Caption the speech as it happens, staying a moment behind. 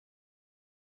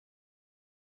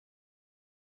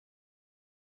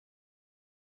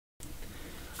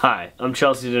Hi, I'm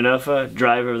Chelsea DeNofa,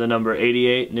 driver of the number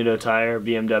 88 Nitto Tire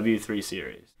BMW 3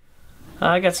 Series.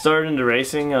 I got started into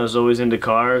racing. I was always into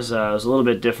cars. It was a little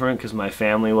bit different because my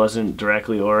family wasn't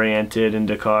directly oriented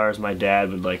into cars. My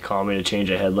dad would call me to change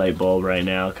a headlight bulb right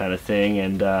now kind of thing,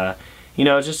 and you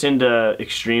know, just into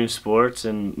extreme sports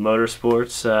and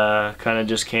motorsports kind of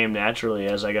just came naturally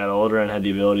as I got older and had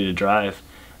the ability to drive.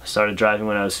 I started driving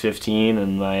when I was 15,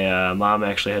 and my mom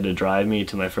actually had to drive me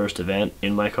to my first event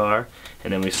in my car,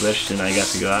 and then we switched and I got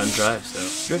to go out and drive.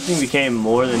 So drifting became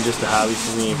more than just a hobby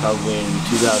for me probably in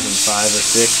 2005 or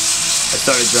 6. I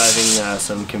started driving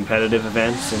some competitive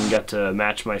events and got to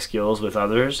match my skills with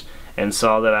others and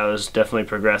saw that I was definitely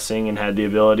progressing and had the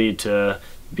ability to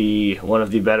be one of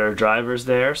the better drivers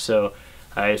there. So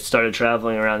I started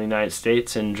traveling around the United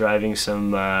States and driving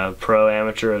some pro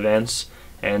amateur events,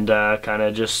 and kind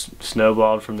of just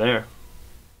snowballed from there.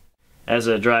 As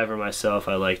a driver myself,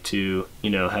 I like to,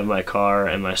 have my car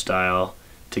and my style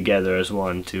together as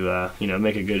one to,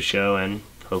 make a good show and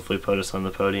hopefully put us on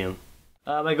the podium.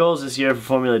 My goals this year for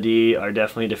Formula D are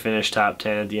definitely to finish top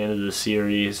 10 at the end of the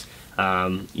series.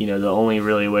 The only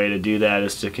really way to do that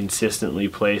is to consistently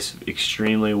place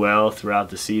extremely well throughout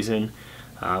the season.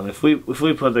 If we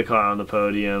put the car on the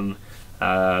podium,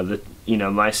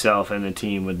 myself and the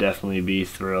team would definitely be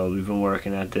thrilled. We've been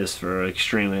working at this for an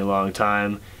extremely long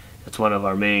time. That's one of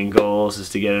our main goals, is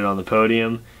to get it on the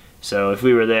podium. So if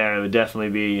we were there, it would definitely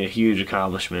be a huge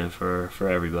accomplishment for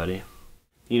everybody.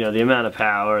 The amount of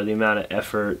power, the amount of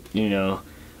effort,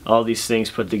 all these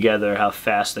things put together, how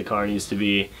fast the car needs to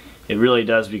be, it really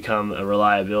does become a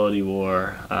reliability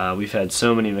war. We've had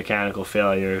so many mechanical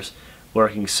failures,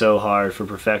 working so hard for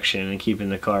perfection and keeping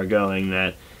the car going,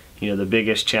 that the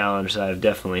biggest challenge that I've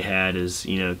definitely had is,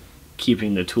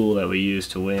 keeping the tool that we use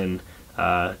to win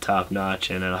top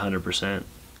notch and at 100%.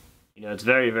 It's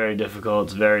very, very difficult.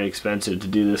 It's very expensive to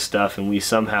do this stuff, and we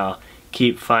somehow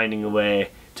keep finding a way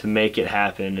to make it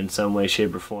happen in some way,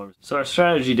 shape, or form. So our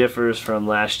strategy differs from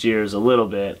last year's a little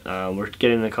bit. We're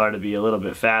getting the car to be a little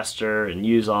bit faster and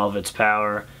use all of its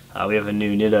power. We have a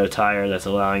new Nitto tire that's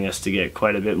allowing us to get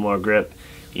quite a bit more grip.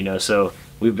 So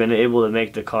we've been able to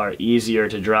make the car easier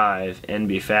to drive and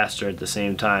be faster at the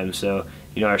same time. So,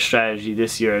 our strategy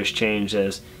this year has changed,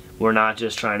 as we're not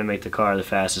just trying to make the car the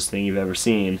fastest thing you've ever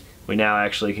seen. We now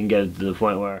actually can get it to the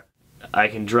point where I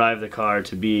can drive the car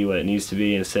to be what it needs to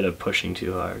be instead of pushing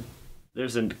too hard.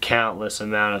 There's a countless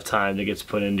amount of time that gets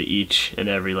put into each and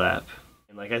every lap.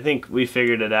 And I think we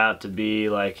figured it out to be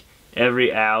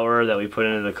every hour that we put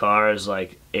into the car is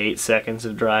 8 seconds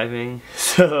of driving.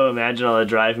 So imagine all the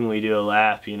driving we do a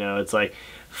lap, it's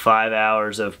 5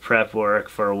 hours of prep work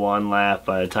for one lap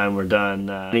by the time we're done.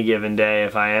 Any given day,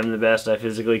 if I am the best I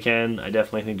physically can, I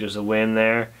definitely think there's a win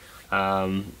there.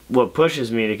 What pushes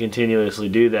me to continuously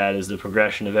do that is the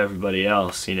progression of everybody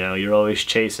else. You're always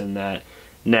chasing that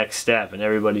next step, and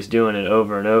everybody's doing it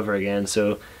over and over again,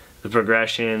 so the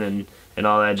progression and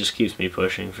all that just keeps me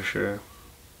pushing for sure.